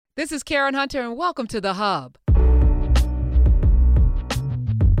This is Karen Hunter, and welcome to The Hub.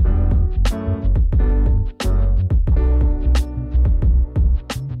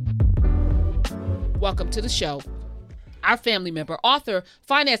 Welcome to the show. Our family member, author,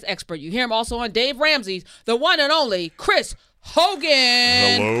 finance expert. You hear him also on Dave Ramsey's, the one and only Chris Hogan.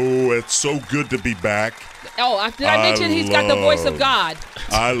 Hello, it's so good to be back. Oh, did I mention he's got the voice of God?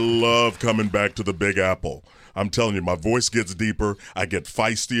 I love coming back to the Big Apple. I'm telling you, my voice gets deeper, I get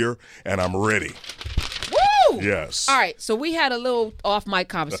feistier, and I'm ready. Woo! Yes. All right, so we had a little off-mic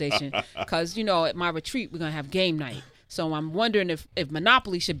conversation because, you know, at my retreat, we're going to have game night. So I'm wondering if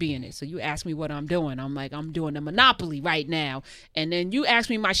Monopoly should be in it. So you asked me what I'm doing. I'm like, I'm doing the Monopoly right now. And then you asked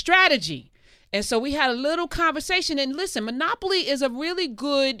me my strategy. And so we had a little conversation. And listen, Monopoly is a really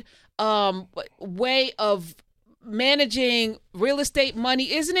good way of managing real estate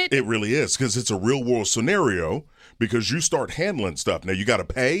money, isn't it? It really is, because it's a real world scenario, because you start handling stuff. Now, you got to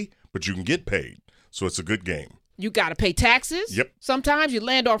pay, but you can get paid. So it's a good game. You got to pay taxes. Yep. Sometimes you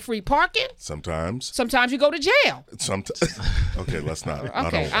land on free parking. Sometimes you go to jail. Okay, let's not.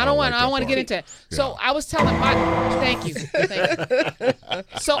 Okay, I don't want to get into it. Yeah. So I was telling thank you.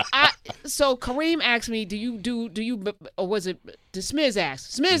 So Kareem asked me, or was it Smiz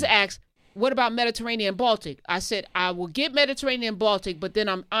asked? Smiz asked, what about Mediterranean Baltic? I said, I will get Mediterranean Baltic, but then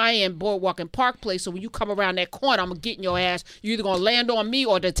I'm eyeing Boardwalk and Park Place. So when you come around that corner, I'm going to get in your ass. You're either going to land on me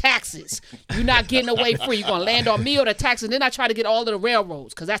or the taxes. You're not getting away free. You're going to land on me or the taxes. And then I try to get all of the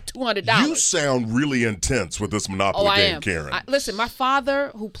railroads because that's $200. You sound really intense with this Monopoly game, Karen. Listen, my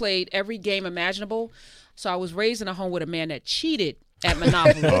father, who played every game imaginable, so I was raised in a home with a man that cheated at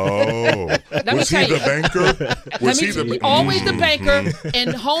Monopoly. Oh, was he the banker? Always the banker,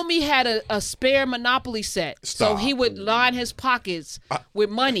 and homie had a spare Monopoly set. Stop. So he would line his pockets with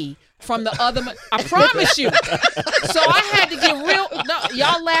money from the other. I promise you. So I had to get real. No,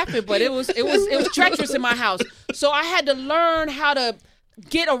 y'all laughing, but it was treacherous in my house. So I had to learn how to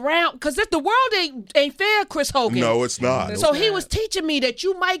get around, because the world ain't fair, Chris Hogan. No, it's not. So he was teaching me that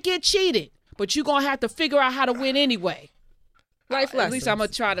you might get cheated, but you're gonna have to figure out how to win anyway. Life lessons. At least I'm gonna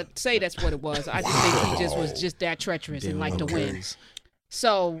try to say that's what it was. I just think he was just that treacherous and like to win.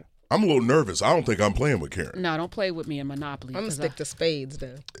 So I'm a little nervous. I don't think I'm playing with Karen. no, don't play with me in Monopoly. I'm gonna stick to spades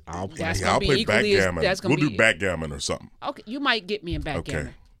then. I'll That's play backgammon. We'll do backgammon or something. Okay, you might get me in backgammon.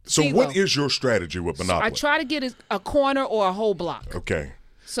 Okay. So what is your strategy with Monopoly? I try to get a corner or a whole block. Okay.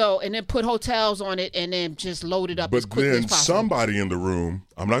 So, and then put hotels on it and then just load it up as quickly as But then possible. somebody in the room,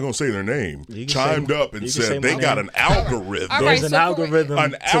 I'm not going to say their name, chimed up and said they got an algorithm. All right, There's an algorithm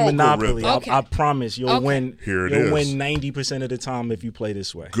to Monopoly. Okay. I promise you'll win. Here it you'll is. win 90% of the time if you play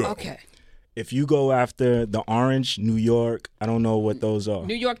this way. Good. Okay. If you go after the Orange, New York, I don't know what those are.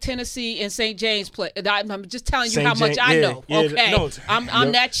 New York, Tennessee, and St. James play. I'm just telling you St. how much I know. Yeah, Okay. no,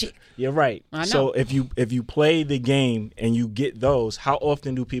 I'm that chick. You're right. I know. So if you play the game and you get those, how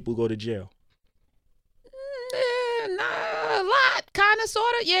often do people go to jail? A lot, kind of,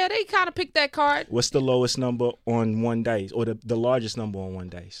 sort of. Yeah, they kind of pick that card. What's the lowest number on one dice, or the largest number on one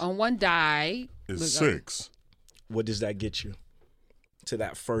dice? On one die. It's 6. What does that get you? To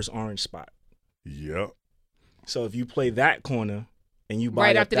that first orange spot. Yep. So if you play that corner and you buy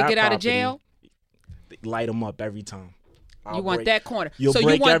Right up after they that get out of property, jail? light them up every time. You want that corner. You'll So you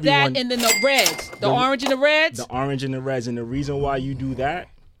break want everyone. that and then the reds. The orange and the reds? The orange and the reds. And the reason why you do that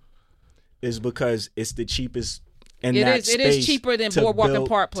is because it's the cheapest in that space. It is cheaper than to Boardwalk and build-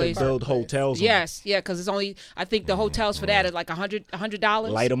 Park Place. To build hotels on. Yes, yeah, because it's only, I think the hotels for that is like $100.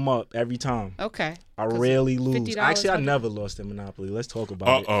 Light them up every time. Okay. I rarely lose. $50, Actually, I $100. never lost in Monopoly. Let's talk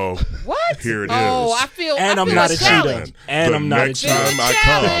about it. Uh-oh. What? Here it Oh, is. I feel And I I'm feel not a challenge. cheater. And I'm not a cheater.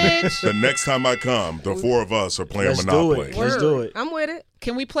 The next time I come, the four of us are playing Let's Monopoly. do it. Let's do it. I'm with it.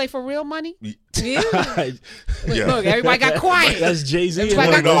 Can we play for real money? Yeah. Yeah. Look, everybody got quiet. That's Jay-Z.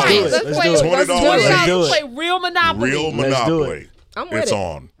 Everybody got quiet. $20. Let's play. $20. Let's do it. play real Monopoly. Real Let's do Monopoly. I'm with It's it.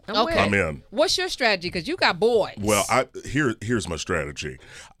 on. Okay. I'm in. What's your strategy? Because you got boys. Well, here's my strategy.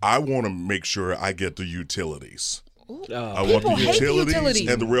 I want to make sure I get the utilities. I want People the hate the utilities utilities.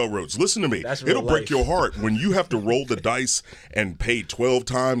 and the railroads. Listen to me. That's real It'll break life. your heart when you have to roll the dice and pay 12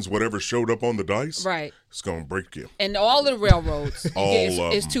 times whatever showed up on the dice. Right. It's going to break you. And all of the railroads All is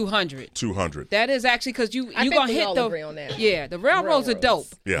of them. 200. 200. That is actually because you I think gonna we hit all the agree on that. Yeah, the railroads are dope.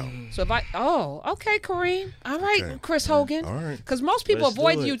 Yeah. So if okay, Kareem. All right, Okay. Chris Hogan. All right. Because most people Let's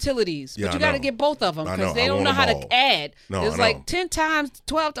avoid do it. utilities, Yeah, but you I got to know. get both of them I because know. they I don't want know how them to all. add. No, It's I like know. 10 times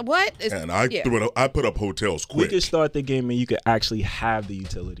 12. What? And I yeah. put up hotels We quick. could start the game and you could actually have the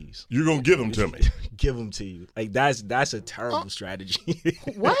utilities. You're going to give them to me. Give them to you. Like that's a terrible strategy.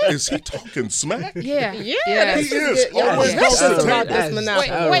 What? Is he talking smack? Yeah. Yeah, Yeah. that's He just is. good. Yo, Always let's goes just to talk the this table.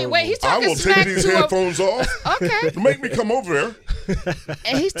 monopoly. Wait. He's I talking will smack take these to headphones off. Okay. Make me come over there.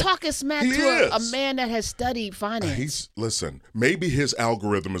 And he's talking smack He to a is. man that has studied finance. Listen, maybe his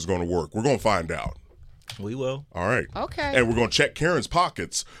algorithm is going to work. We're going to find out. We will. All right. Okay. And we're going to check Karen's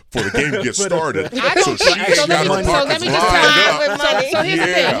pockets before the game gets started. I don't so she think ain't so. got her Let pockets me just lined tell up. you. So here's the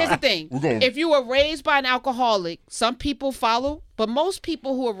Yeah. thing. Here's the thing. We're gonna- If you were raised by an alcoholic, some people follow, but most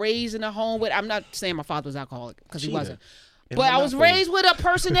people who are raised in a home with, I'm not saying my father was alcoholic because he Cheater. wasn't. In But I was Monopoly. raised with a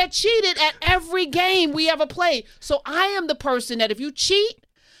person that cheated at every game we ever played. So I am the person that if you cheat,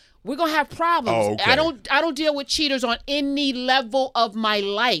 we're gonna have problems. Oh, okay. I don't deal with cheaters on any level of my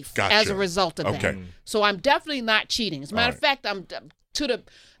life Gotcha. as a result of that. Okay. So I'm definitely not cheating. As a matter of fact, I'm to the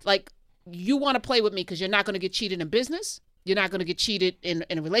you want to play with me because you're not going to get cheated in business. You're not going to get cheated in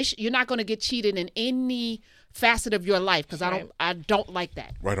a relationship. You're not going to get cheated in any facet of your life because I don't like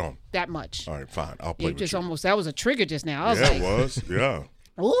that Right on. that much. All right, fine. I'll play You with just you. almost that was a trigger just now. I was Yeah, like, it was. Yeah.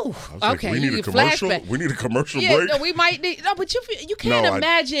 ooh, I was like, okay. we need a you commercial. flashback. We need a commercial Yeah, break. no, we might need but you can't No,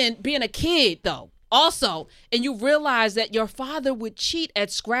 imagine being a kid though. Also, and you realize that your father would cheat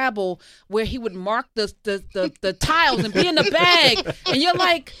at Scrabble where he would mark the tiles and be in the bag, and you're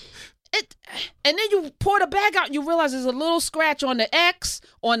like, and then you pour the bag out and you realize there's a little scratch on the X,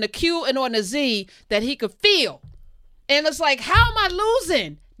 on the Q, and on the Z that he could feel. And it's like, how am I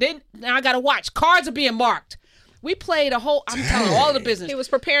losing? Then now I gotta watch. Cards are being marked. We played a whole, I'm telling all the business. He was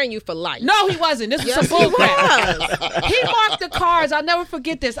preparing you for life. No, he wasn't. This was some bullcrap. He marked the cards. I'll never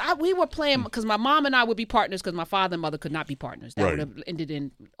forget this. We were playing because my mom and I would be partners because my father and mother could not be partners. That Right. would have ended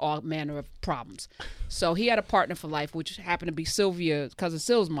in all manner of problems. So he had a partner for life, which happened to be Sylvia, cousin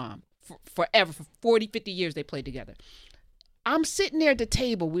Syl's mom. Forever, for 40, 50 years they played together. I'm sitting there at the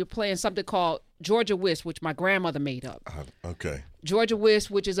table. We were playing something called Georgia Whist, which my grandmother made up. Okay. Georgia Whist,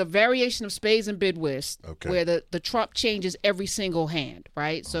 which is a variation of spades and bid whist, Okay. where the trump changes every single hand,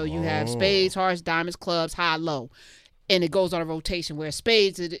 right? So you have spades, hearts, diamonds, clubs, high, low, and it goes on a rotation. Where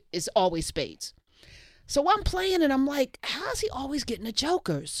spades, it's always spades. So I'm playing, and I'm like, how is he always getting the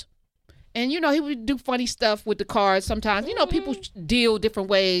jokers? And, he would do funny stuff with the cards sometimes. People deal different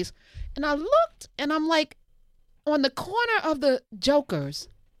ways. And I looked, and I'm like, on the corner of the jokers,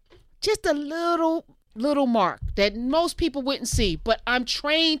 just a little mark that most people wouldn't see, but I'm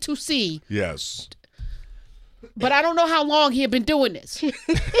trained to see. Yes. But I don't know how long he had been doing this.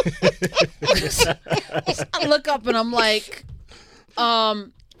 I look up and I'm like,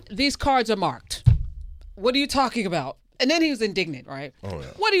 these cards are marked. What are you talking about? And then he was indignant, right? Oh, yeah.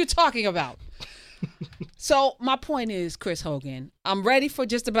 What are you talking about? So my point is, Chris Hogan, I'm ready for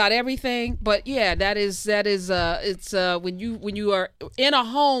just about everything, but yeah, that is it's when you are in a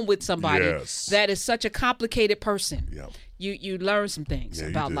home with somebody Yes. that is such a complicated person. Yeah. You learn some things Yeah,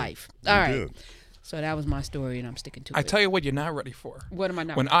 you about did. life. You All right. did. So that was my story, and I'm sticking to I it. tell you what, you're not ready for. What am I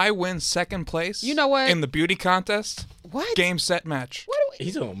not? When I win second place, You know what? in the beauty contest, What? game set match. What do we?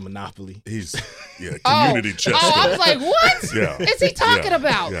 He's on Monopoly. He's community chess. Oh, I stuff. was like, what Yeah. is he talking Yeah.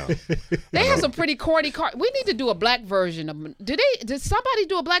 about? Yeah. They have some pretty corny cards. We need to do a black version of. Did somebody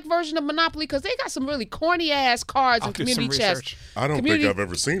do a black version of Monopoly? Because they got some really corny ass cards I'll in do some community chess. research. I don't Community- think I've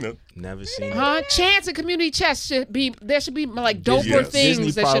ever seen it. Never seen Huh? Chance and community chess should be. There should be like it. doper Yes. things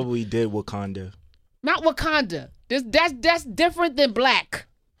Disney that should. probably did Wakanda. Not Wakanda. That's different than black.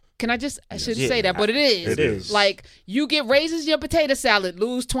 I shouldn't Yeah, say that, but it is. It is. Like you get raisins in your potato salad,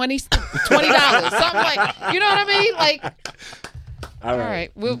 lose $20, something like. You know what I mean? Like. All All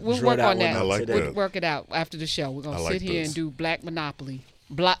right, we'll Draw work on one that. I like today. that. Work it out after the show. We're gonna I like sit here this. and do Black Monopoly.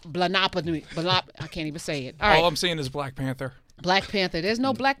 Blanopoly. I can't even say it. All All right, I'm seeing is Black Panther. Black Panther. There's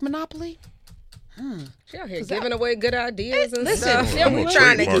no Black Monopoly. She out here giving away good ideas and listen, stuff. they're We really-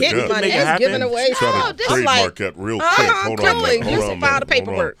 trying to Trademark get that. money. Make it It's happen. giving away Try stuff. to this- I'm trademark like, that real quick. Hold on. quickly. man. You Hold on, file man. the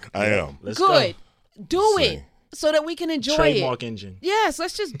paperwork. Hold on. I am. Let's Good. Do See. it so that we can enjoy Trademark it. engine. Yes,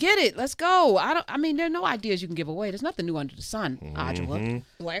 let's just get it. Let's go. I mean, there are no ideas you can give away. There's nothing new under the sun, Adjua.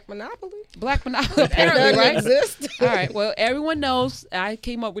 Black Monopoly. Black Monopoly, apparently, Doesn't right? exist. All right. Well, everyone knows I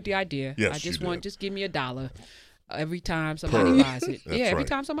came up with the idea. Yes, I just you want did. just give me $1 every time somebody buys it. That's Yeah, every right.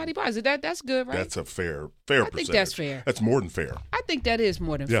 time somebody buys it. That's good, right? That's a fair I think percentage. that's fair. That's more than fair. I think that is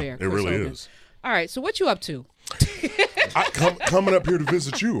more than Yeah, fair. it Chris really Hogan. is. All right. So what you up to? Coming up here to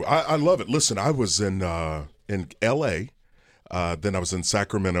visit you. I love it. Listen, I was in L.A., then I was in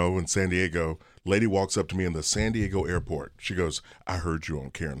Sacramento and San Diego. Lady walks up to me in the San Diego airport. She goes, I heard you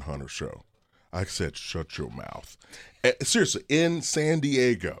on Karen Hunter's show. I said, shut your mouth. Seriously, in San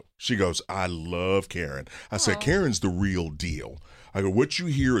Diego. She goes, I love Karen. I said, Karen's the real deal. I go, what you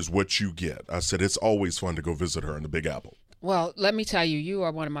hear is what you get. I said, it's always fun to go visit her in the Big Apple. Well, let me tell you, you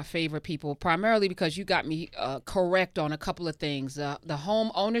are one of my favorite people, primarily because you got me correct on a couple of things. The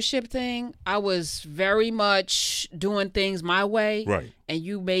home ownership thing, I was very much doing things my way. Right. And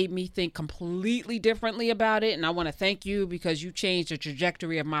you made me think completely differently about it. And I want to thank you because you changed the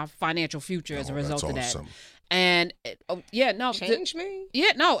trajectory of my financial future as a result of that. Awesome. And Change me?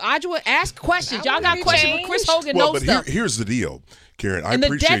 Yeah, no, Audra, ask questions. Y'all got questions, but Chris Hogan Well, knows but stuff. here's the deal, Karen. I And the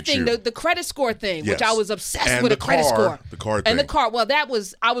appreciate debt thing, you. the credit score thing, which Yes. I was obsessed And with the a credit car, score. the car And thing. the car, well, I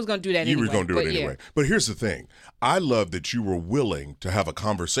was going to do that You anyway. were going to do it but yeah. anyway. But here's the thing. I love that you were willing to have a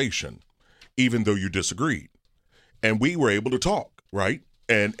conversation, even though you disagreed. And we were able to talk, right?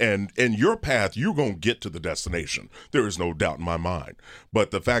 And your path, you're going to get to the destination. There is no doubt in my mind.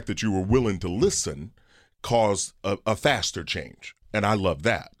 But the fact that you were willing to listen caused a faster change. And I love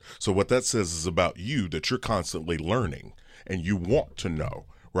that. So what that says is about you, that you're constantly learning and you want to know,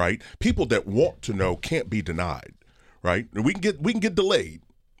 right? People that want to know can't be denied, right? We can get delayed,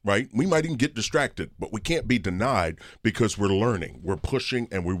 right? We might even get distracted, but we can't be denied because we're learning, we're pushing,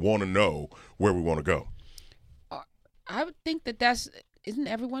 and we want to know where we want to go. I would think isn't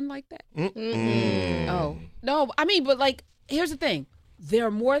everyone like that? Mm. Oh, no. I mean, but like, here's the thing. There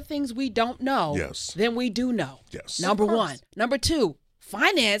are more things we don't know than we do know. Yes. Number one. Number two,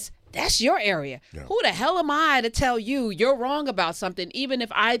 finance, that's your area. Yeah. Who the hell am I to tell you you're wrong about something, even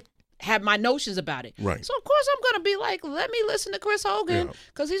if I have my notions about it? Right. So, of course, I'm going to be like, let me listen to Chris Hogan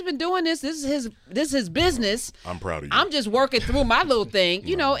because he's been doing this. This is his business. I'm proud of you. I'm just working through my little thing,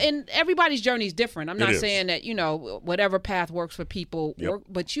 and everybody's journey is different. I'm not is. saying that, whatever path works for people, Yep.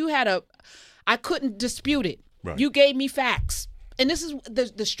 but I couldn't dispute it. Right. You gave me facts. And this is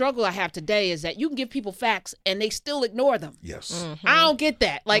the struggle I have today is that you can give people facts and they still ignore them. Yes. Mm-hmm. I don't get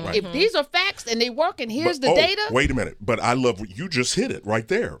that. Like, if these are facts and they work and here's the data. Wait a minute. But I love what you just hit it right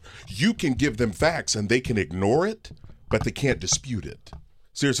there. You can give them facts and they can ignore it, but they can't dispute it.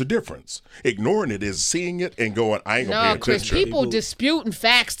 See, there's a difference. Ignoring it is seeing it and going, I ain't going to No, pay Chris, attention. people disputing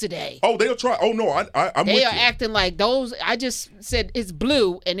facts today. Oh, they'll try. Oh, no, I'm They with are you. acting like those. I just said it's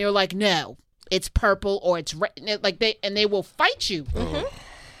blue and they're like, no, it's purple or it's red. Like they will fight you.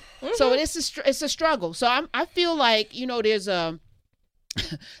 So it's a struggle. So I feel like, there's a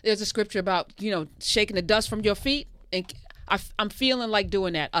scripture about, shaking the dust from your feet. And I'm feeling like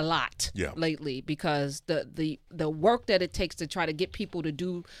doing that a lot lately because the work that it takes to try to get people to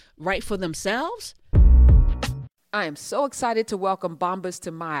do right for themselves. I am so excited to welcome Bombas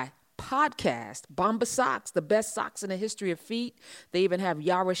to my podcast, Bombas Socks, the best socks in the history of feet. They even have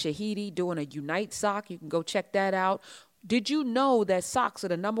Yara Shahidi doing a Unite sock. You can go check that out. Did you know that socks are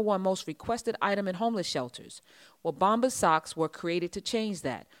the number one most requested item in homeless shelters? Well, Bombas socks were created to change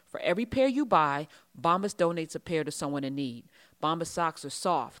that. For every pair you buy, Bombas donates a pair to someone in need. Bombas socks are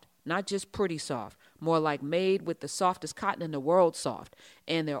soft, not just pretty soft, more like made with the softest cotton in the world soft.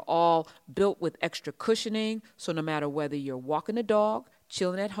 And they're all built with extra cushioning, so no matter whether you're walking the dog,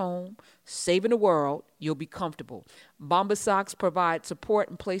 chilling at home, saving the world, you'll be comfortable. Bombas socks provide support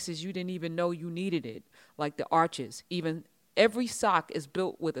in places you didn't even know you needed it, like the arches. Even every sock is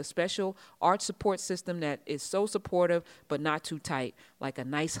built with a special arch support system that is so supportive but not too tight, like a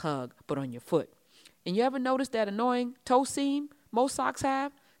nice hug but on your foot. And you ever notice that annoying toe seam most socks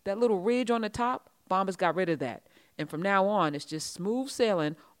have? That little ridge on the top? Bombas got rid of that. And from now on, it's just smooth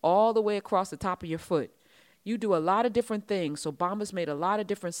sailing all the way across the top of your foot. You do a lot of different things, so Bombas made a lot of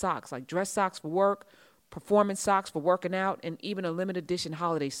different socks, like dress socks for work, performance socks for working out, and even a limited edition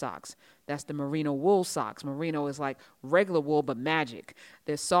holiday socks. That's the Merino wool socks. Merino is like regular wool, but magic.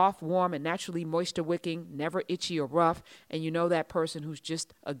 They're soft, warm, and naturally moisture-wicking, never itchy or rough, and you know that person who's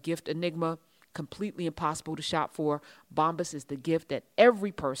just a gift enigma, completely impossible to shop for. Bombas is the gift that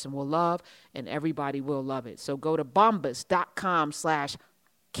every person will love, and everybody will love it. So go to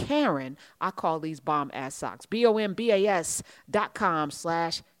bombas.com/Karen. I call these bomb-ass socks.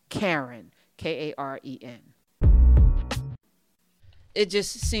 BOMBAS.com/Karen. Karen. It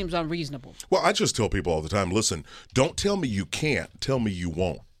just seems unreasonable. Well, I just tell people all the time, listen, don't tell me you can't. Tell me you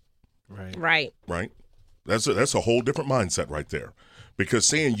won't. Right. Right? That's a whole different mindset right there. Because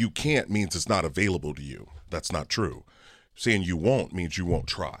saying you can't means it's not available to you. That's not true. Saying you won't means you won't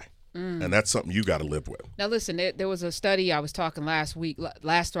try. And that's something you got to live with. Now, listen, there was a study I was talking last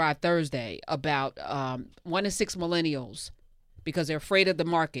Thursday, about 1 in 6 millennials, because they're afraid of the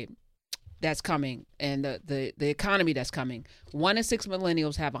market that's coming and the economy that's coming. 1 in 6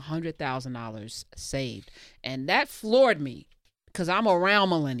 millennials have $100,000 saved. And that floored me because I'm around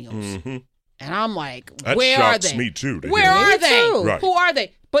millennials. Mm-hmm. And I'm like, That where are shocks they? me too. Where are they? too. Right. Who are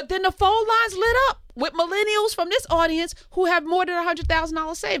they? But then the phone lines lit up with millennials from this audience who have more than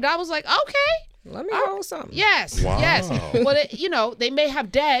 $100,000 saved. I was like, okay. Let me hold something. Yes, Wow. yes. Well, they may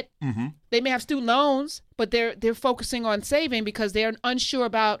have debt, Mm-hmm. they may have student loans, but they're focusing on saving because they're unsure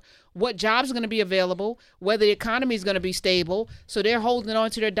about what jobs are going to be available, whether the economy is going to be stable. So they're holding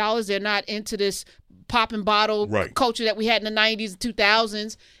on to their dollars. They're not into this pop and bottle culture that we had in the 90s and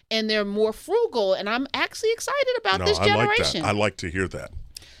 2000s, and they're more frugal. And I'm actually excited about this generation. I like to hear that.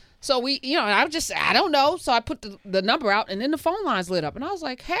 So I don't know. So I put the number out, and then the phone lines lit up, and I was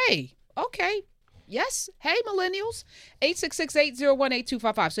like, hey, okay. Yes. Hey, millennials.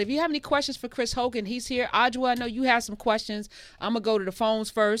 866-801-8255. So if you have any questions for Chris Hogan, he's here. Adwoa, I know you have some questions. I'm going to go to the phones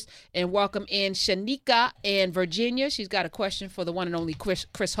first and welcome in Shanika and Virginia. She's got a question for the one and only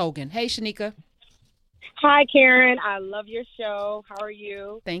Chris Hogan. Hey, Shanika. Hi, Karen. I love your show. How are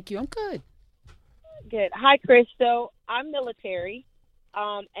you? Thank you. I'm good. Good. Hi, Chris. So I'm military,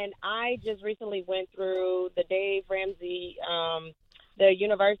 and I just recently went through the Dave Ramsey the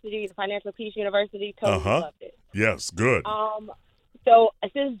university, the Financial Peace University. Totally loved it. Yes, good. So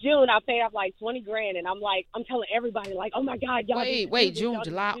since June, I paid off like $20,000, and I'm telling everybody like, oh my God, y'all. Wait, June,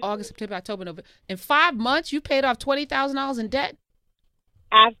 July, August, September, October, November. In 5 months, you paid off $20,000 in debt?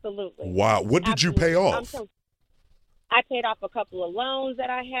 Absolutely. Wow. What did you pay off? I paid off a couple of loans that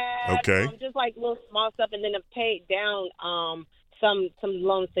I had. Okay. Just like little small stuff, and then I paid down some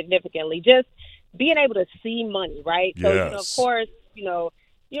loans significantly. Just being able to see money, right? So yes. of course, you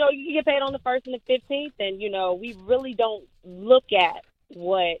get paid on the 1st and the 15th, and we really don't look at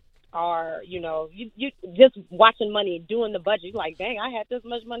what are you just watching money, doing the budget. You're like, dang, I had this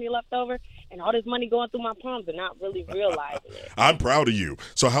much money left over, and all this money going through my palms, and not really realizing it. I'm proud of you.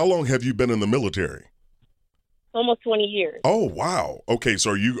 So how long have you been in the military? Almost 20 years. Oh wow. Okay,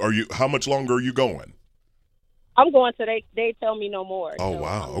 so are you? How much longer are you going? I'm going till they tell me no more. Oh so,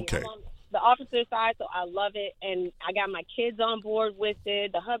 wow. Okay. I'm on the officer side, so I love it, and I got my kids on board with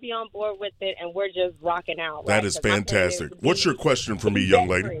it, the hubby on board with it, and we're just rocking out. That is fantastic. What's your question for me, young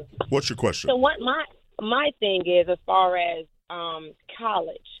lady? What's your question? So what my thing is, as far as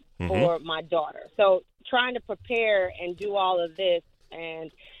college for my daughter. So trying to prepare and do all of this,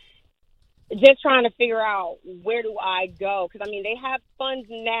 and just trying to figure out where do I go, because they have funds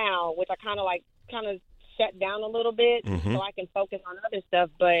now, which I kind of shut down a little bit so I can focus on other stuff,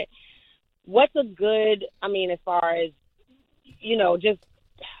 but what's a good, as far as,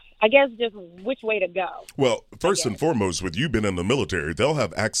 just which way to go? Well, first and foremost, with you being in the military, they'll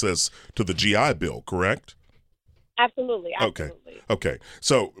have access to the GI Bill, correct? Absolutely. Okay.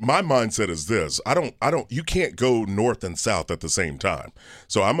 So my mindset is this. You can't go north and south at the same time.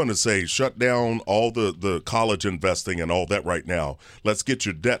 So I'm going to say shut down all the college investing and all that right now. Let's get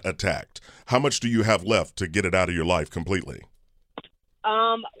your debt attacked. How much do you have left to get it out of your life completely?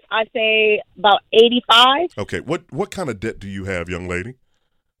 I'd say about 85. Okay. What kind of debt do you have, young lady?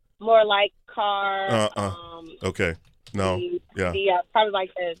 More like car. Okay. No. Probably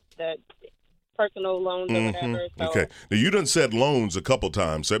like the personal loans or whatever. So. Okay. Now you done said loans a couple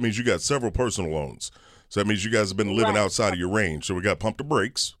times. So that means you got several personal loans. So that means you guys have been living outside of your range. So we got to pump the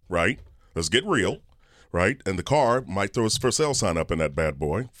brakes, right? Let's get real, right? And the car might throw a for sale sign up in that bad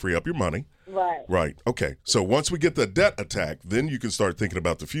boy. Free up your money. Right. Okay. So once we get the debt attack, then you can start thinking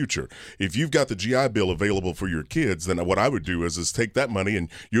about the future. If you've got the GI Bill available for your kids, then what I would do is take that money, and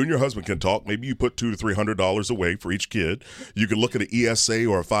you and your husband can talk. Maybe you put $200 to $300 away for each kid. You can look at an ESA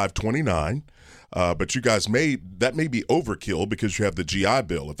or a 529. But you guys may be overkill because you have the GI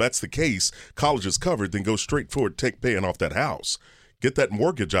Bill. If that's the case, college is covered, then go straight forward, paying off that house. Get that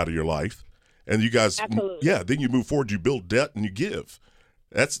mortgage out of your life. And you guys, then you move forward, you build debt, and you give.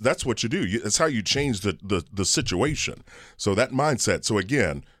 That's what you do. That's how you change the situation. So that mindset. So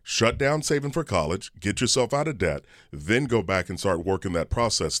again, shut down saving for college, get yourself out of debt, then go back and start working that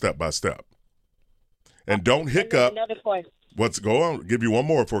process step by step. And don't hiccup. Another question. What's go on? Give you one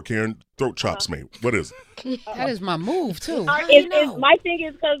more before Karen throat chops me. What is it? That is my move too. My thing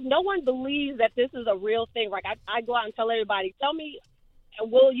is because no one believes that this is a real thing. Like I go out and tell everybody, tell me,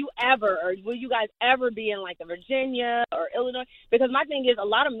 will you guys ever be in like a Virginia or Illinois? Because my thing is, a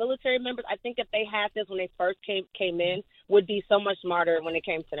lot of military members, I think if they had this when they first came in, would be so much smarter when it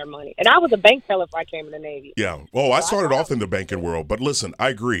came to their money. And I was a bank teller before I came in the Navy. Yeah. Well, I started off in the banking world, but listen, I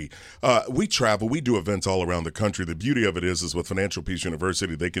agree. We travel, we do events all around the country. The beauty of it is with Financial Peace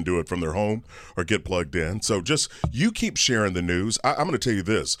University, they can do it from their home or get plugged in. So just you keep sharing the news. I'm going to tell you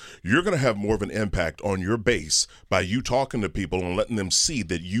this. You're going to have more of an impact on your base by you talking to people and letting them see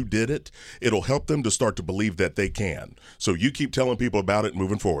that you did it. It'll help them to start to believe that they can. So you keep telling people about it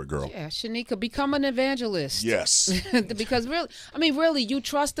moving forward, girl. Yeah, Shanika, become an evangelist. Yes. Because really, you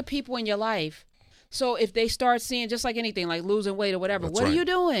trust the people in your life So if they start seeing, just like anything, like losing weight or whatever, That's what are right. you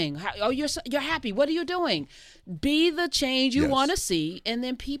doing? You're happy. What are you doing? Be the change you Yes. want to see, and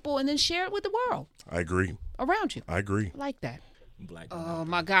then share it with the world I agree. around you. I agree. I like that. Black. Oh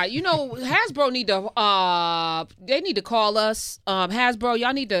my God! You know, Hasbro need to. They need to call us. Hasbro,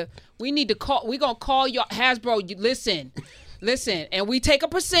 y'all need to. We need to call. We gonna call y'all. Hasbro, listen, and we take a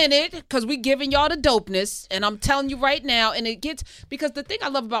percentage because we giving y'all the dopeness. And I'm telling you right now, and it gets, because the thing I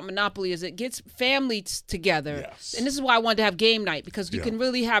love about Monopoly is it gets families together. Yes. And this is why I wanted to have game night, because you Yeah. can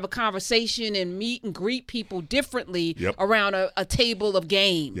really have a conversation and meet and greet people differently Yep. around a table of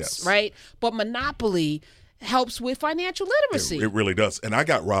games, Yes. right? But Monopoly helps with financial literacy. It really does. And I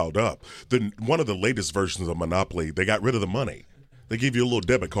got riled up. One of the latest versions of Monopoly, they got rid of the money. They give you a little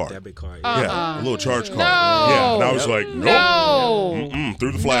debit card. Debit card. Yeah, a little charge card. No. Yeah, and I was like, No. nope.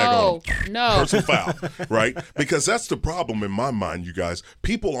 Threw the flag on them. No. Personal foul, right? Because that's the problem in my mind, you guys.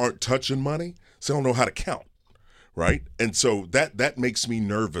 People aren't touching money, so they don't know how to count, right? And so that makes me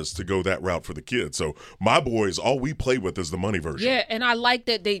nervous to go that route for the kids. So my boys, all we play with is the money version. Yeah, and I like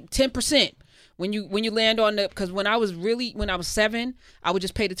that they 10%. When you land on the, because when I was 7, I would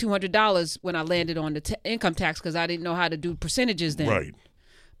just pay the $200 when I landed on the income tax, because I didn't know how to do percentages then. Right.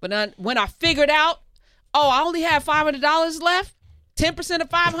 But when I figured out, I only have $500 left. 10% of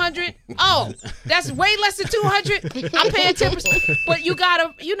 500. Oh, that's way less than 200. I'm paying 10%. But you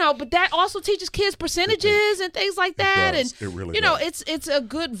gotta, but that also teaches kids percentages and things like that. does. And It really does. it's a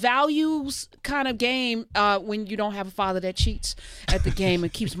good values kind of game when you don't have a father that cheats at the game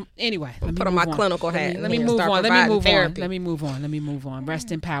and keeps. Anyway, let me Put on move my clinical hat. Let me and move start on. Let me providing move on. therapy. Let me move on.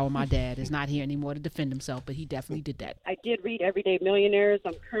 Rest in power. My dad is not here anymore to defend himself, but he definitely did that. I did read Everyday Millionaires.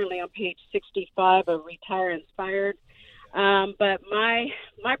 I'm currently on page 65 of Retire Inspired. But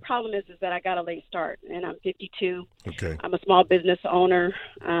my problem is that I got a late start, and I'm 52. Okay. I'm a small business owner,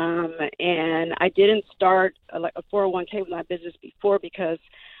 and I didn't start a 401k with my business before because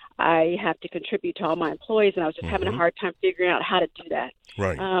I have to contribute to all my employees, and I was just having a hard time figuring out how to do that.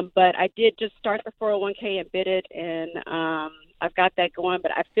 Right. But I did just start the 401k and bid it, and I've got that going.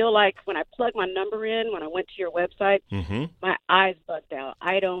 But I feel like when I plugged my number in, when I went to your website, my eyes bugged out.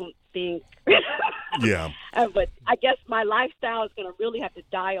 I don't think. Yeah. But I guess my lifestyle is going to really have to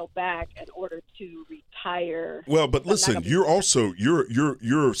dial back in order to retire. Well, but listen, you're also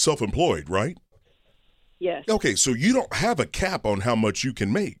you're self-employed, right? Yes. Okay, so you don't have a cap on how much you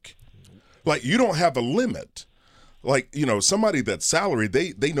can make. Like, you don't have a limit. Like, somebody that's salaried,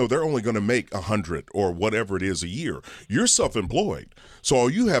 they know they're only going to make 100 or whatever it is a year. You're self-employed. So all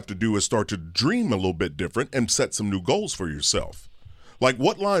you have to do is start to dream a little bit different and set some new goals for yourself. Like,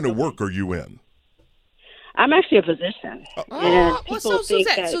 what line of work are you in? I'm actually a physician. And people so think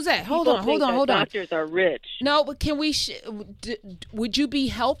Suzette, hold on. Doctors are rich. No, but can we? Would you be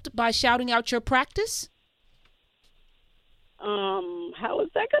helped by shouting out your practice? How is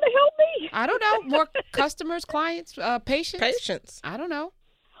that going to help me? I don't know. More customers, clients, patients. I don't know.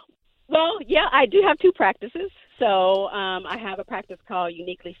 Well, yeah, I do have 2 practices. So I have a practice called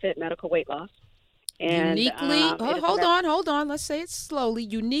Uniquely Fit Medical Weight Loss. And, hold on. Let's say it slowly.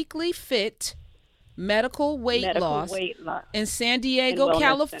 Uniquely Fit Medical Weight Loss in San Diego,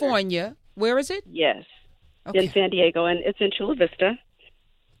 California. Center. Where is it? Yes, okay. In San Diego, and it's in Chula Vista.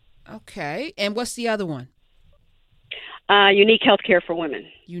 Okay, and what's the other one? Unique Healthcare for Women.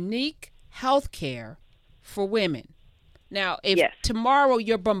 Unique Healthcare for Women. Now, if tomorrow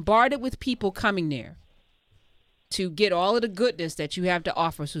you're bombarded with people coming there to get all of the goodness that you have to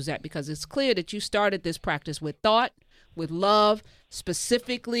offer, Suzette, because it's clear that you started this practice with thought, with love.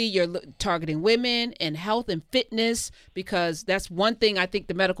 Specifically, you're targeting women and health and fitness, because that's one thing I think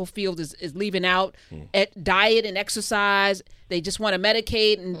the medical field is leaving out. At diet and exercise, they just want to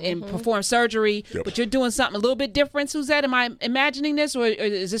medicate and perform surgery. Yep. But you're doing something a little bit different, Suzette. Am I imagining this, or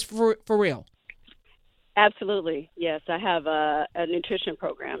is this for real? Absolutely, yes. I have a nutrition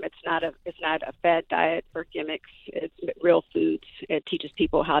program. It's not a fad diet for gimmicks. It's real foods. It teaches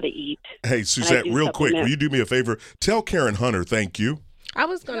people how to eat. Hey, Suzette, real quick, will you do me a favor? Tell Karen Hunter thank you. I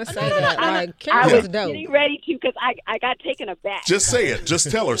was going to say that. Karen was dope. Getting ready to, because I got taken aback. Just say it. Just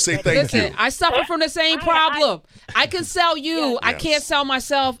tell her. Say thank you. I suffer from the same problem. I can sell you. Yes. I can't sell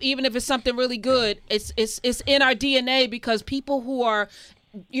myself, even if it's something really good. It's in our DNA, because people who are,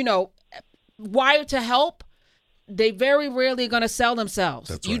 wired to help, they very rarely are going to sell themselves.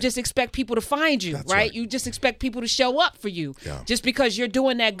 That's you right. just expect people to find you, That's right? right. You just expect people to show up for you Yeah. just because you're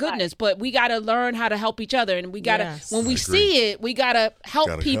doing that goodness. But we got to learn how to help each other. And we got to, Yes. when we I agree. see it, we got to help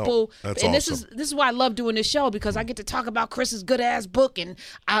Gotta people. help. That's and awesome. this is why I love doing this show, because I get to talk about Chris's good ass book and,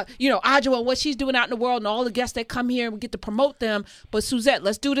 Audra and what she's doing out in the world and all the guests that come here, and we get to promote them. But Suzette,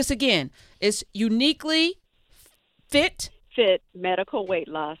 let's do this again. It's Uniquely Fit Medical Weight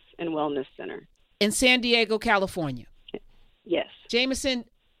Loss and Wellness Center. in San Diego, California. Yes. Jameson,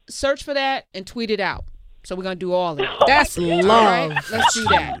 search for that and tweet it out. So we're going to do all of it. That's All love. right? Let's do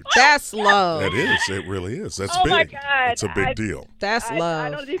that. That's love. That is. It really is. That's Oh, big. my God. It's a big deal. That's I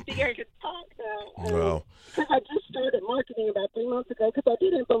love. don't even think I could talk now. Well, I just started marketing about 3 months ago because I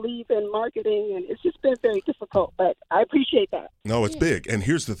didn't believe in marketing, and it's just been very difficult. But I appreciate that. no, it's big. And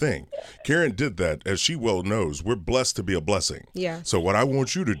here's the thing. Karen did that. As she well knows, we're blessed to be a blessing. Yeah. So what I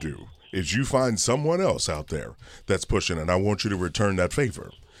want you to do is you find someone else out there that's pushing, and I want you to return that favor.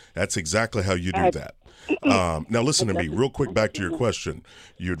 That's exactly how you do that. Now listen to me real quick, back to your question.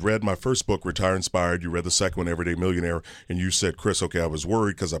 You'd read my first book, Retire Inspired. You read the second one, Everyday Millionaire, and you said, Chris, okay, I was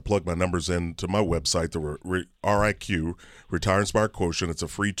worried because I plugged my numbers into my website, the RIQ, Retire Inspired Quotient. It's a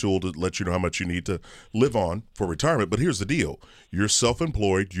free tool to let you know how much you need to live on for retirement. But here's the deal. You're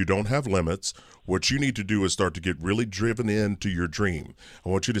self-employed. You don't have limits. What you need to do is start to get really driven into your dream. I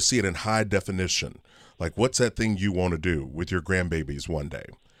want you to see it in high definition. Like, what's that thing you want to do with your grandbabies one day?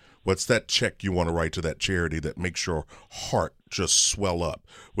 What's that check you want to write to that charity that makes your heart just swell up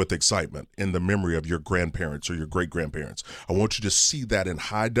with excitement in the memory of your grandparents or your great-grandparents? I want you to see that in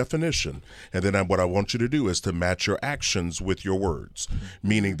high definition. And then what I want you to do is to match your actions with your words,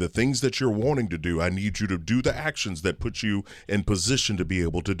 meaning the things that you're wanting to do, I need you to do the actions that put you in position to be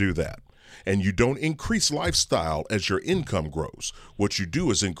able to do that. And you don't increase lifestyle as your income grows. What you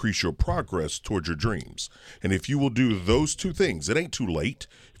do is increase your progress towards your dreams. And if you will do those two things, it ain't too late.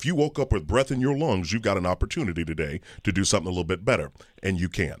 If you woke up with breath in your lungs, you've got an opportunity today to do something a little bit better, and you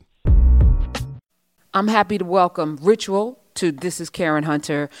can. I'm happy to welcome Ritual to This is Karen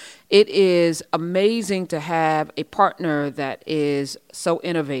Hunter. It is amazing to have a partner that is so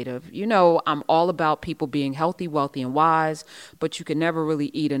innovative. You know, I'm all about people being healthy, wealthy, and wise, but you can never really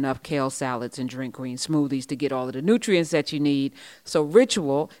eat enough kale salads and drink green smoothies to get all of the nutrients that you need. So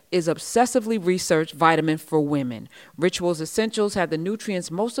Ritual is obsessively researched vitamin for women. Ritual's essentials have the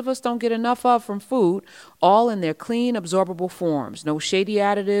nutrients most of us don't get enough of from food, all in their clean, absorbable forms. No shady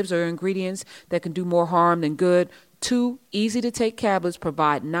additives or ingredients that can do more harm than good. 2 easy-to-take tablets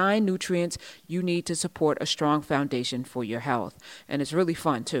provide 9 nutrients you need to support a strong foundation for your health. And it's really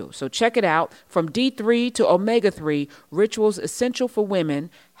fun, too. So check it out. From D3 to omega-3, Ritual's Essential for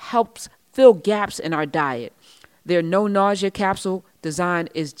Women helps fill gaps in our diet. Their no-nausea capsule design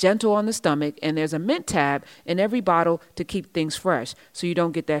is gentle on the stomach, and there's a mint tab in every bottle to keep things fresh so you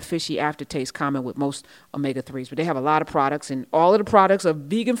don't get that fishy aftertaste common with most omega-3s. But they have a lot of products, and all of the products are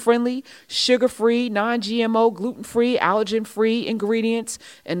vegan-friendly, sugar-free, non-GMO, gluten-free, allergen-free ingredients,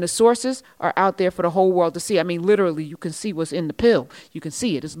 and the sources are out there for the whole world to see. I mean, literally, you can see what's in the pill. You can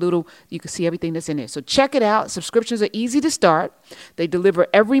see it. It's little. You can see everything that's in there. So check it out. Subscriptions are easy to start. They deliver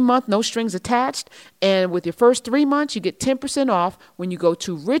every month, no strings attached, and with your first 3 months, you get 10% off when you go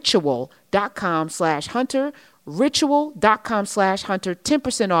to ritual.com/hunter, ritual.com/hunter,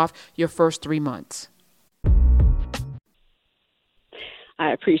 10% off your first 3 months.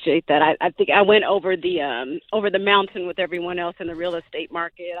 I appreciate that. I think I went over the mountain with everyone else in the real estate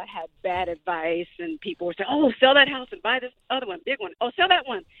market. I had bad advice, and people were saying, "Oh, sell that house and buy this other one, big one. Oh, sell that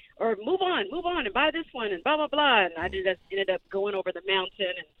one, or move on and buy this one, and blah blah blah." And I just ended up going over the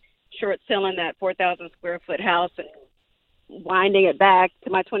mountain and short selling that 4,000 square foot house and winding it back to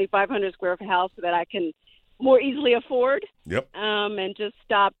my 2,500 square foot house so that I can more easily afford. Yep. And just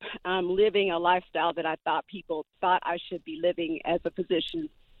stop living a lifestyle that I thought people thought I should be living as a physician.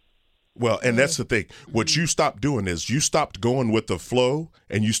 Well, and that's the thing. What you stopped doing is you stopped going with the flow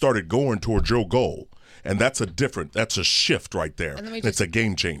and you started going towards your goal. And that's a shift right there. And it's a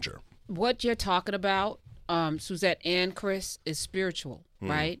game changer. What you're talking about, Suzette and Chris, is spiritual,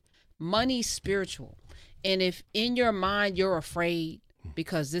 right? Money's spiritual. And if in your mind you're afraid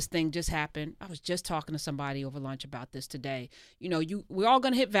because this thing just happened, I was just talking to somebody over lunch about this today. You know, we're all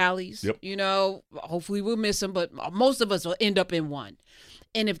going to hit valleys. Yep. You know, hopefully we'll miss them, but most of us will end up in one.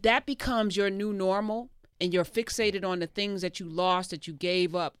 And if that becomes your new normal and you're fixated on the things that you lost, that you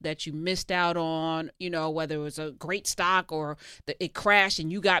gave up, that you missed out on, you know, whether it was a great stock or it crashed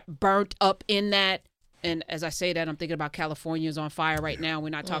and you got burnt up in that. And as I say that, I'm thinking about California's on fire right now. We're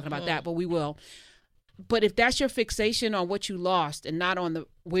not talking about that, but we will. But if that's your fixation on what you lost and not on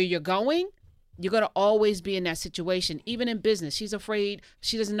where you're going, You're going to always be in that situation. Even in business, she's afraid.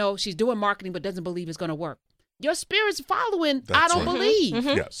 She doesn't know. She's doing marketing but doesn't believe it's going to work. Your spirit's following. I don't believe.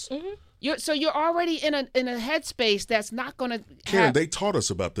 Yes. You're already in a headspace that's not going to. Karen, they taught us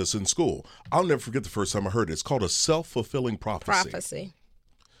about this in school. I'll never forget the first time I heard it. It's called a self-fulfilling prophecy.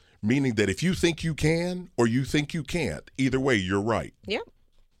 Meaning that if you think you can or you think you can't, either way, you're right. Yep.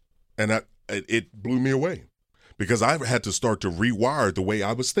 And it blew me away because I had to start to rewire the way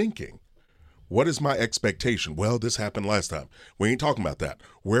I was thinking. What is my expectation? Well, this happened last time. We ain't talking about that.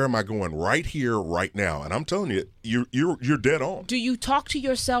 Where am I going right here, right now? And I'm telling you, you're dead on. Do you talk to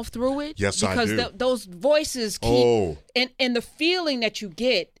yourself through it? Yes, I do. Because those voices keep, and the feeling that you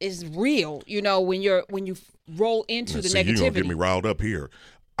get is real. You know, when you roll into the negativity. You're gonna get me riled up here.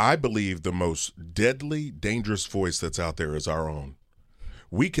 I believe the most deadly, dangerous voice that's out there is our own.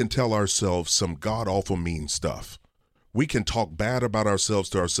 We can tell ourselves some god-awful mean stuff. We can talk bad about ourselves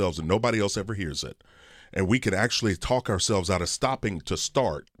to ourselves and nobody else ever hears it. And we can actually talk ourselves out of stopping to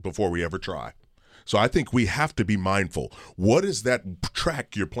start before we ever try. So I think we have to be mindful. What is that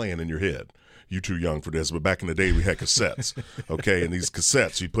track you're playing in your head? You're too young for this, but back in the day we had cassettes, okay? And these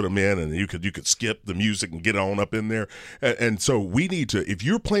cassettes, you put them in and you could skip the music and get on up in there. And so we need to, if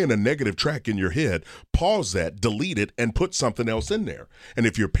you're playing a negative track in your head, pause that, delete it, and put something else in there. And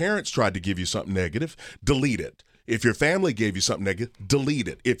if your parents tried to give you something negative, delete it. If your family gave you something negative, delete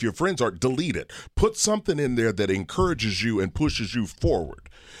it. If your friends are, delete it. Put something in there that encourages you and pushes you forward.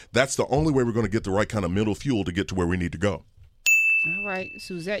 That's the only way we're going to get the right kind of mental fuel to get to where we need to go. All right,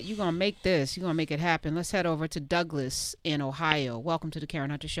 Suzette, you're going to make this. You're going to make it happen. Let's head over to Douglas in Ohio. Welcome to the Karen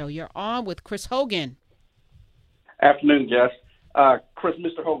Hunter Show. You're on with Chris Hogan. Afternoon, Jess.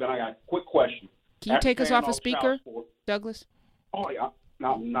 Mr. Hogan, I got a quick question. Can you take us off a speaker, Douglas? Oh, yeah.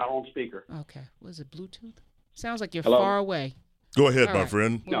 No, I'm not on speaker. Okay. Was it Bluetooth? Sounds like you're Hello? far away. Go ahead, All my right.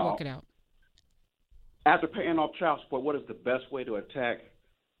 friend. We'll work it out. After paying off child support, what is the best way to attack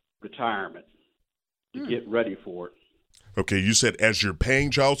retirement to get ready for it? Okay, you said as you're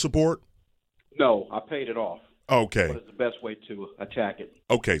paying child support? No, I paid it off. Okay. What is the best way to attack it?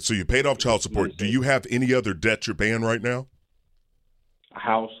 Okay, so you paid off child support. Do you have any other debt you're paying right now? A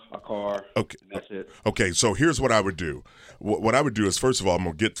house, a car, okay. And that's it. Okay, so here's what I would do. What I would do is, first of all, I'm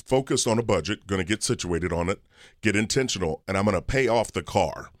going to get focused on a budget, going to get situated on it, get intentional, and I'm going to pay off the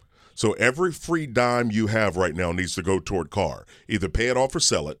car. So every free dime you have right now needs to go toward car. Either pay it off or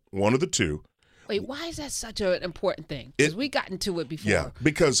sell it, one of the two. Wait, why is that such an important thing? Because we got into it before. Yeah,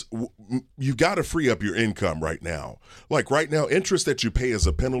 because you've got to free up your income right now. Like right now, interest that you pay is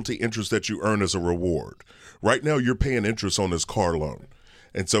a penalty, interest that you earn is a reward. Right now, you're paying interest on this car loan.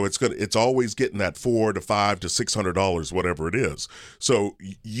 And so it's always getting that $400 to $500 to $600, whatever it is. So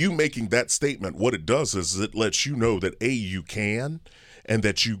you making that statement, what it does is it lets you know that, A, you can, and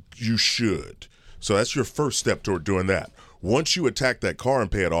that you should. So that's your first step toward doing that. Once you attack that car and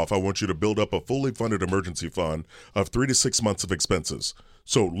pay it off, I want you to build up a fully funded emergency fund of 3 to 6 months of expenses.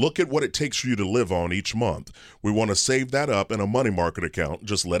 So look at what it takes for you to live on each month. We want to save that up in a money market account.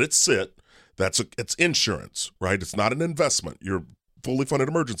 Just let it sit. It's insurance, right? It's not an investment. Your fully funded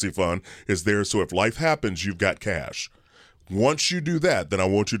emergency fund is there so if life happens, you've got cash. Once you do that, then I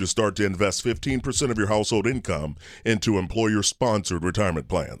want you to start to invest 15% of your household income into employer-sponsored retirement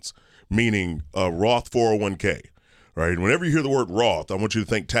plans, meaning a Roth 401k, right? Whenever you hear the word Roth, I want you to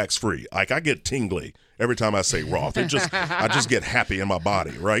think tax-free. Like I get tingly every time I say Roth. I just get happy in my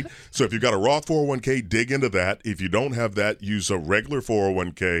body, right? So if you've got a Roth 401k, dig into that. If you don't have that, use a regular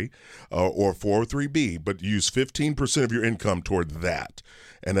 401k or 403b, but use 15% of your income toward that,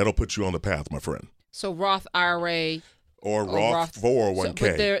 and that'll put you on the path, my friend. So Roth IRA or Roth 401k.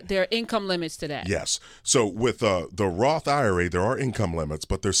 But there are income limits to that. Yes. So with the Roth IRA, there are income limits,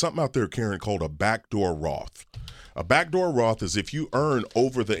 but there's something out there, Karen, called a backdoor Roth. A backdoor Roth is if you earn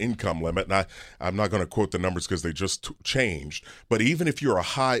over the income limit, and I'm not going to quote the numbers because they just changed, but even if you're a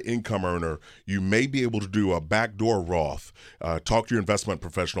high income earner, you may be able to do a backdoor Roth. Talk to your investment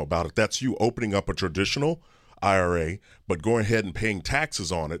professional about it. That's you opening up a traditional IRA, but going ahead and paying taxes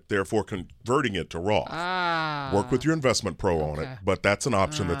on it, therefore converting it to Roth. Work with your investment pro on it, but that's an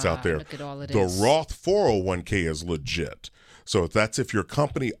option that's out there. Look at all of the this. Roth 401k is legit. So if your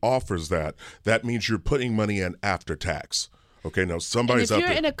company offers that, that means you're putting money in after tax. Okay, now somebody's out there.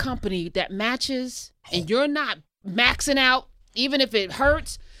 And if you're in a company that matches and you're not maxing out, even if it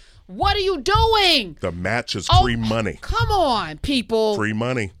hurts, what are you doing? The match is free money. Come on, people. Free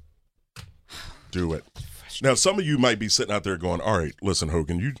money. Do it. Now, some of you might be sitting out there going, all right, listen,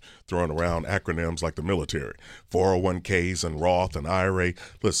 Hogan, you throwing around acronyms like the military, 401ks and Roth and IRA.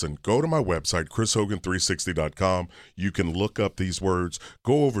 Listen, go to my website, chrishogan360.com. You can look up these words.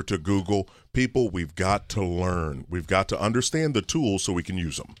 Go over to Google, People, we've got to learn. We've got to understand the tools so we can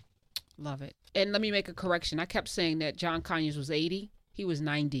use them. Love it. And let me make a correction. I kept saying that John Conyers was 80. He was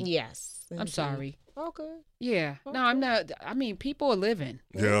 90. Yes. I'm sorry. Okay. Yeah. Okay. No, I'm not. I mean, people are living.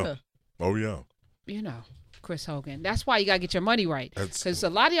 Yeah. Oh, yeah. You know, Chris Hogan. That's why you got to get your money right. That's- Because a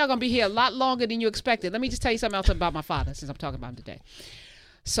lot of y'all going to be here a lot longer than you expected. Let me just tell you something else about my father, since I'm talking about him today.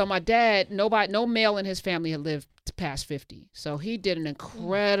 So my dad, no male in his family had lived past 50. So he did an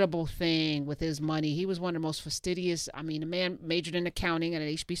incredible thing with his money. He was one of the most fastidious. I mean, the man majored in accounting at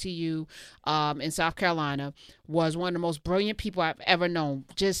HBCU in South Carolina, was one of the most brilliant people I've ever known.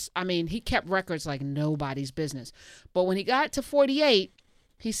 He kept records like nobody's business. But when he got to 48,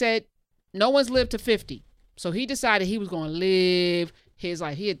 he said, no one's lived to 50. So he decided he was going to live his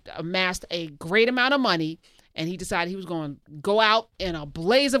life. He had amassed a great amount of money, and he decided he was going to go out in a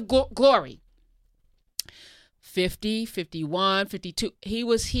blaze of glory. 50, 51, 52. He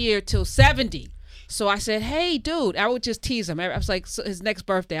was here till 70. So I said, hey, dude, I would just tease him. I was like, so his next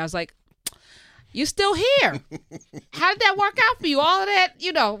birthday, I was like, you still here? How did that work out for you? All of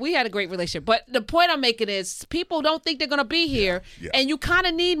that, we had a great relationship. But the point I'm making is people don't think they're going to be here, and you kind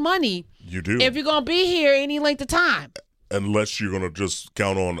of need money. You do. If you're going to be here any length of time. Unless you're going to just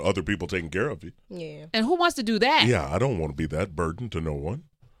count on other people taking care of you. Yeah. And who wants to do that? Yeah, I don't want to be that burden to no one.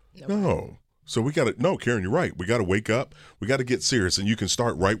 No. So we got to, no, Karen, you're right. We got to wake up. We got to get serious, and you can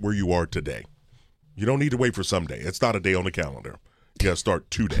start right where you are today. You don't need to wait for someday. It's not a day on the calendar. You got to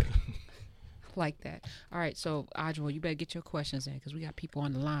start today. Like that. All right, so Audra, you better get your questions in because we got people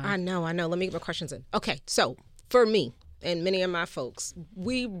on the line. I know. Let me get my questions in. Okay, so for me and many of my folks,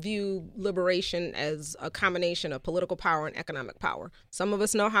 we view liberation as a combination of political power and economic power. Some of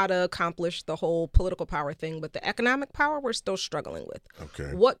us know how to accomplish the whole political power thing, but the economic power we're still struggling with.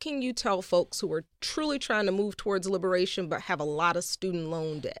 Okay. What can you tell folks who are truly trying to move towards liberation but have a lot of student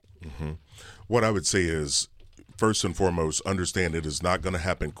loan debt? Mm-hmm. What I would say is, first and foremost, understand it is not going to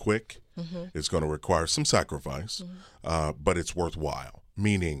happen quick. Mm-hmm. It's going to require some sacrifice, but it's worthwhile.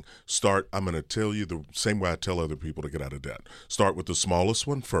 Meaning, I'm going to tell you the same way I tell other people to get out of debt. Start with the smallest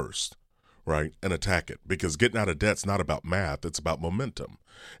one first, right, and attack it. Because getting out of debt's not about math, it's about momentum.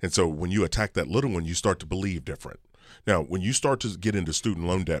 And so when you attack that little one, you start to believe different. Now, when you start to get into student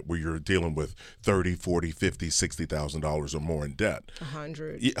loan debt where you're dealing with $30,000, $40,000, $50,000, $60,000 or more in debt.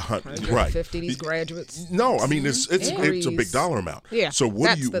 100, right. 150, these graduates. No, I mean, it's a big dollar amount. Yeah, so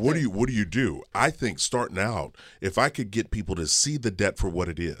what do you do? I think starting out, if I could get people to see the debt for what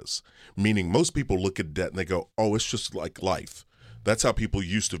it is, meaning most people look at debt and they go, oh, it's just like life. That's how people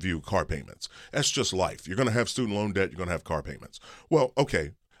used to view car payments. That's just life. You're going to have student loan debt. You're going to have car payments. Well,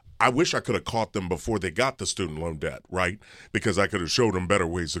 okay. I wish I could have caught them before they got the student loan debt, right? Because I could have showed them better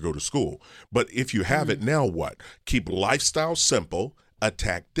ways to go to school. But if you have it, now what? Keep lifestyle simple,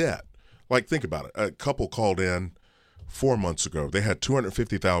 attack debt. Like, think about it. A couple called in 4 months ago. They had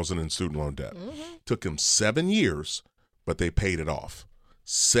 $250,000 in student loan debt. Mm-hmm. Took them 7 years, but they paid it off.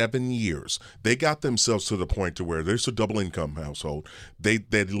 7 years. They got themselves to the point to where there's a double income household. They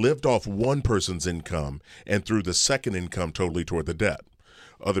lived off one person's income and threw the second income totally toward the debt.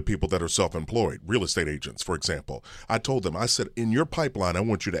 Other people that are self-employed, real estate agents, for example. I told them, I said, in your pipeline, I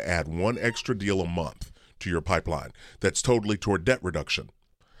want you to add one extra deal a month to your pipeline that's totally toward debt reduction.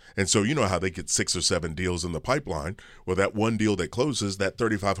 And so you know how they get 6 or 7 deals in the pipeline. Well, that one deal that closes, that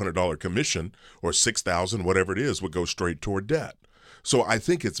 $3,500 commission or $6,000, whatever it is, would go straight toward debt. So I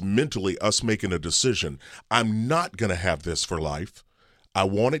think it's mentally us making a decision. I'm not going to have this for life. I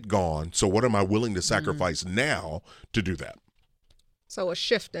want it gone. So what am I willing to sacrifice now to do that? So a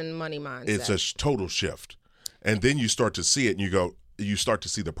shift in money mindset. It's a total shift. And then you start to see it and you start to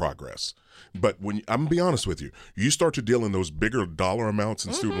see the progress. But when I'm going to be honest with you, you start to deal in those bigger dollar amounts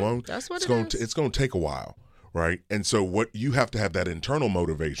in student loans, that's what it's going to take a while, right? And so what you have to have that internal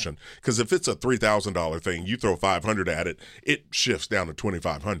motivation, because if it's a $3,000 thing, you throw $500 at it, it shifts down to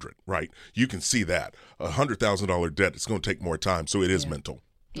 $2,500, right? You can see that. A $100,000 debt, it's going to take more time, so it is mental.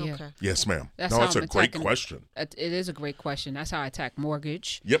 Yeah. Okay. Yes, ma'am. That's a great question. It is a great question. That's how I attack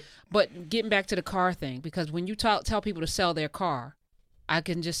mortgage. Yep. But getting back to the car thing, because when you tell people to sell their car, I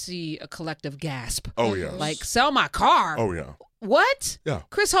can just see a collective gasp. Oh, yeah. Like, sell my car? Oh, yeah. What? Yeah.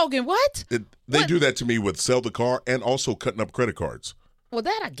 Chris Hogan, what? They do that to me with sell the car and also cutting up credit cards. Well,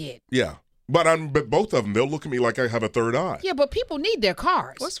 that I get. Yeah. But both of them, they'll look at me like I have a third eye. Yeah, but people need their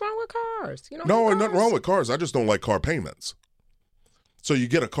cars. What's wrong with cars? No, nothing wrong with cars. I just don't like car payments. So you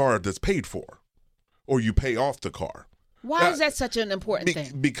get a car that's paid for, or you pay off the car. Why is that such an important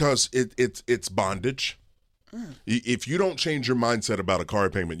thing? Because it's bondage. If you don't change your mindset about a car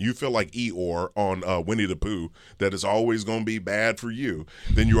payment, you feel like Eeyore on Winnie the Pooh, that is always going to be bad for you,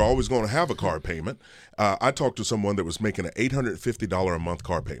 then you're always going to have a car payment. I talked to someone that was making an $850 a month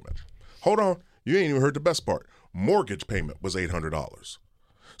car payment. Hold on. You ain't even heard the best part. Mortgage payment was $800.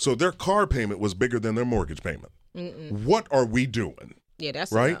 So their car payment was bigger than their mortgage payment. What are we doing? Yeah,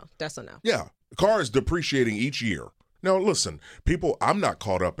 that's right? a no. That's a no. Yeah. The car is depreciating each year. Now, listen, people, I'm not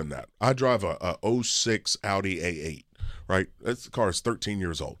caught up in that. I drive a 06 Audi A8, right? This car is 13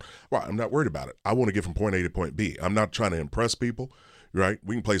 years old. Well, I'm not worried about it. I want to get from point A to point B. I'm not trying to impress people, right?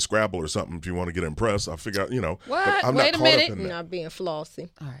 We can play Scrabble or something if you want to get impressed. I'll figure out, What? But I'm Wait not a caught minute. up in that. Not being flossy.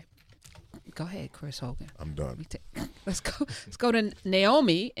 All right. Go ahead, Chris Hogan. I'm done. Let's go to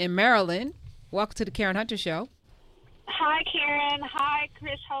Naomi in Maryland. Welcome to the Karen Hunter Show. Hi, Karen. Hi,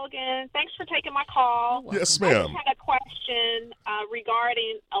 Chris Hogan. Thanks for taking my call. Yes, I ma'am. just had a question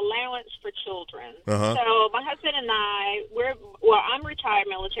regarding allowance for children. Uh-huh. So my husband and I, I'm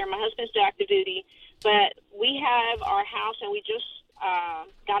retired military. My husband's still active duty, but we have our house and we just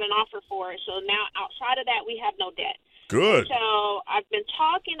got an offer for it. So now outside of that, we have no debt. Good. So I've been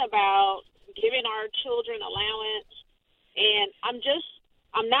talking about giving our children allowance, and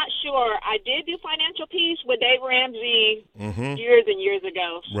I'm not sure. I did do Financial Peace with Dave Ramsey years and years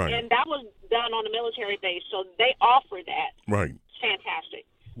ago. Right. And that was done on a military base, so they offer that. Right. It's fantastic.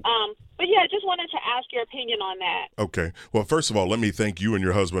 But yeah, just wanted to ask your opinion on that. Okay. Well, first of all, let me thank you and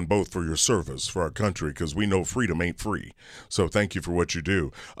your husband both for your service for our country, because we know freedom ain't free. So thank you for what you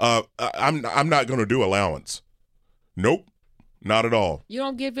do. I'm not going to do allowance. Nope. Not at all. You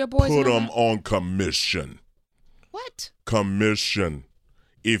don't give your boys Put them on commission. What? Commission.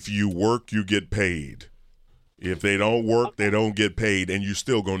 If you work, you get paid. If they don't work, they don't get paid, and you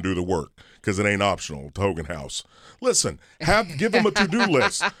still gonna do the work because it ain't optional at Hogan House. Listen, give them a to-do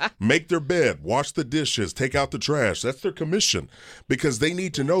list. Make their bed, wash the dishes, take out the trash. That's their commission, because they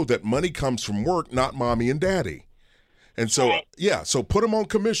need to know that money comes from work, not mommy and daddy. And so, so put them on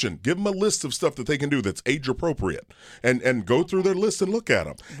commission. Give them a list of stuff that they can do that's age appropriate, and go through their list and look at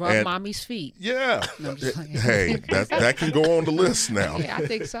them. Rub mommy's feet. Yeah. No, I'm just playing. Hey, that can go on the list now. Yeah, I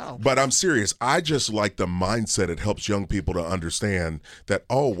think so. But I'm serious. I just like the mindset. It helps young people to understand that,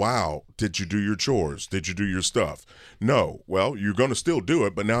 oh, wow, did you do your chores? Did you do your stuff? No. Well, you're going to still do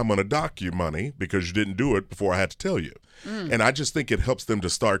it, but now I'm going to dock you money because you didn't do it before I had to tell you. And I just think it helps them to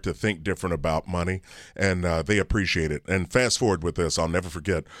start to think different about money, and they appreciate it. And fast forward with this, I'll never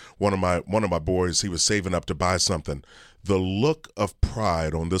forget one of my boys. He was saving up to buy something. The look of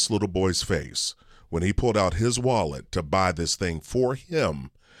pride on this little boy's face when he pulled out his wallet to buy this thing for him,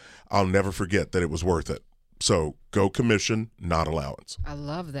 I'll never forget that it was worth it. So go commission, not allowance. I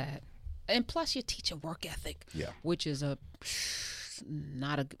love that. And plus, you teach a work ethic, which is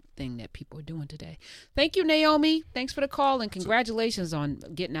not a thing that people are doing today. Thank you, Naomi. Thanks for the call, and congratulations on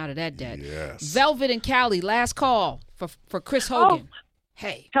getting out of that debt. Yes. Velvet and Cali, last call for Chris Hogan.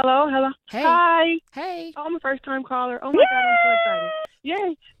 Hey. Hello. Hey. Hi. Hey. Oh, I'm a first-time caller. Oh, my God, I'm so excited.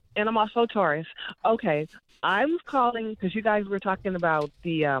 Yay. And I'm also Taurus. Okay. I was calling because you guys were talking about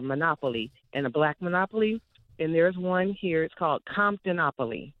the monopoly and the black monopoly, and there's one here. It's called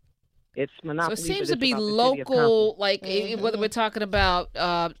Comptonopoly. It's monopoly. So it seems to be local, like whether we're talking about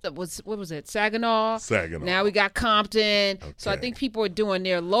what was it, Saginaw? Now we got Compton. Okay. So I think people are doing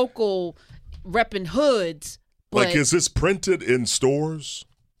their local repping hoods. Like, is this printed in stores?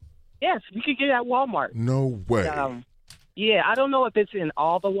 Yes, you could get it at Walmart. No way. Yeah, I don't know if it's in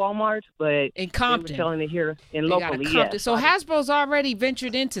all the Walmarts, but in Compton, they were selling it here in locally. Yeah. So Hasbro's already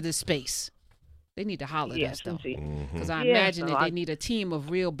ventured into this space. They need to holler at us, though, because I imagine that they need a team of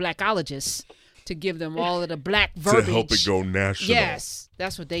real blackologists to give them all of the black verbiage. To help it go national. Yes,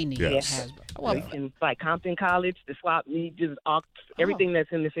 that's what they need. Yes. Well, like Compton College, the swap meet, just everything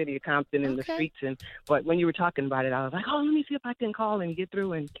that's in the city of Compton and the streets. But when you were talking about it, I was like, let me see if I can call and get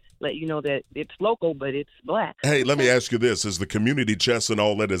through and let you know that it's local, but it's black. Hey, let me ask you this. Is the community chest and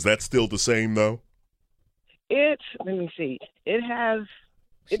all that, is that still the same, though? Let me see.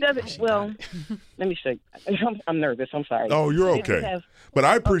 It doesn't. Well, let me see. I'm nervous. I'm sorry. Oh, you're okay. But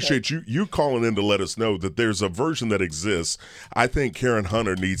I appreciate you calling in to let us know that there's a version that exists. I think Karen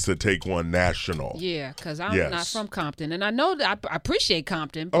Hunter needs to take one national. Yeah, because I'm not from Compton, and I know that I appreciate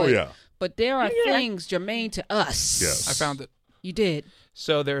Compton. But, but there are things germane to us. Yes, I found it. You did.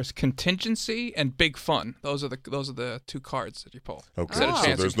 So there's contingency and big fun. Those are the two cards that you pull. Okay,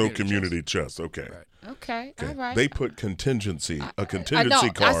 so there's no community chest. Okay. Right. Okay. All right. They put contingency, a contingency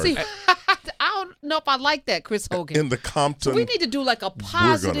card. I see. I don't know if I like that, Chris Hogan. In the Compton. We need to do like a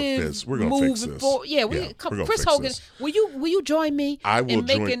positive we're gonna fix moving this. forward. Yeah, we're gonna Chris fix Hogan, this. will you join me? I will in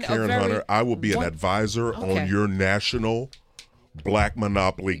join making Karen a very Hunter. I will be an advisor on your national Black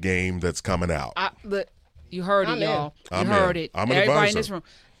Monopoly game that's coming out. You heard it, y'all. You heard it. I'm an Everybody advisor. in this room.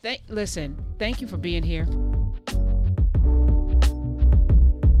 Listen, thank you for being here.